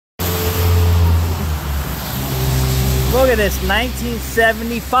Look at this,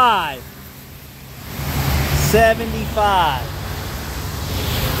 1975. 75.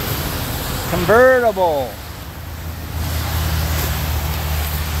 Convertible.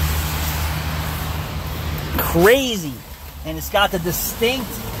 Crazy. And it's got the distinct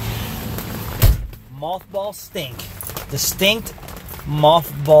mothball stink. Distinct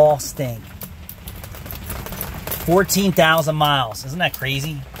mothball stink. 14,000 miles. Isn't that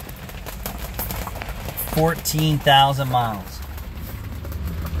crazy? 14,000 miles.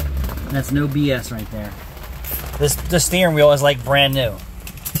 That's no BS right there. The steering wheel is like brand new.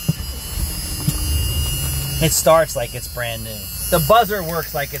 It starts like it's brand new. The buzzer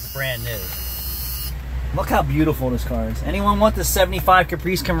works like it's brand new. Look how beautiful this car is. Anyone want the 75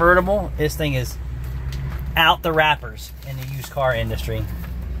 Caprice convertible? This thing is out the wrappers in the used car industry.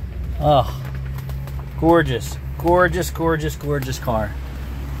 Oh, gorgeous, gorgeous, gorgeous, gorgeous car.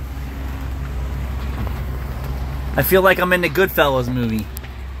 I feel like I'm in the Goodfellas movie.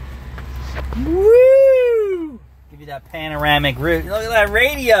 Woo! Give you that panoramic roof. Look at that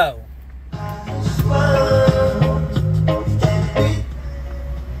radio.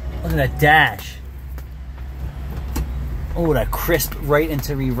 Look at that dash. Oh, that crisp right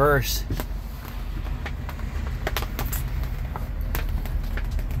into reverse.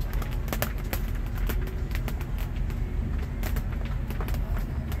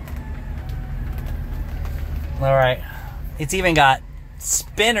 All right, it's even got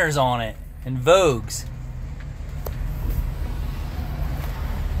spinners on it and Vogues.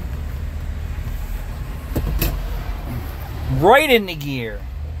 Right in the gear.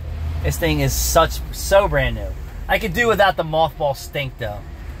 This thing is so brand new. I could do without the mothball stink though.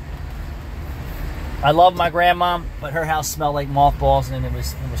 I love my grandma, but her house smelled like mothballs and it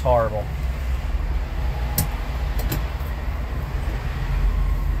was horrible.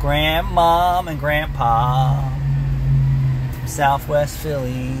 Grandmom and grandpa, Southwest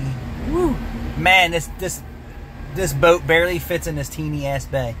Philly. Woo. Man, this boat barely fits in this teeny ass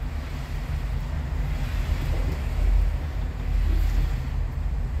bay.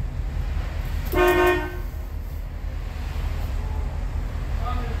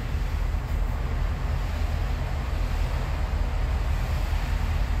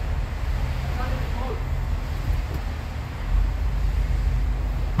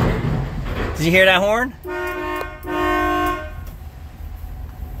 Did you hear that horn?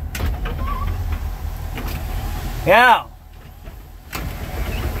 Yeah.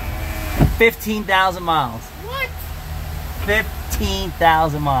 15,000 miles. What?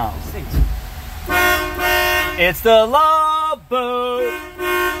 15,000 miles. It's the love boat.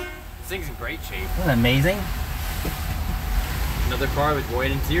 This thing's in great shape. Isn't that amazing? Another car with white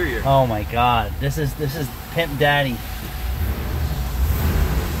interior. Oh my God. This is Pimp Daddy.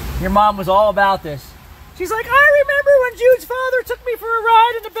 Your mom was all about this. She's like, I remember when Jude's father took me for a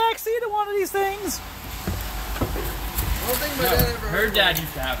ride in the back seat of one of these things. I don't think my dad ever Her dad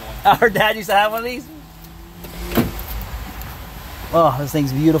used to have one. Her dad used to have one of these? Oh, this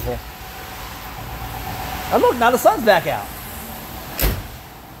thing's beautiful. Oh look, now the sun's back out.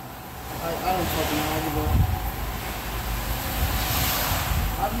 I don't fucking know anymore.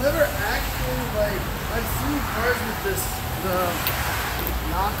 I've never actually, I've seen cars with this,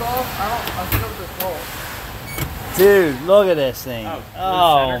 knockoff. I forget what they're called. Dude, look at this thing.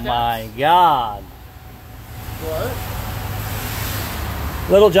 Oh, my God. What?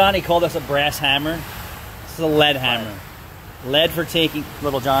 Little Johnny called us a brass hammer. This is a lead hammer. Lead for taking,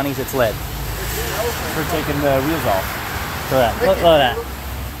 Little Johnny's, it's lead. For taking the wheels off. Correct. Look at that.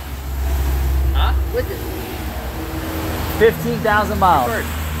 Huh? Wicked. 15,000 miles. Bird.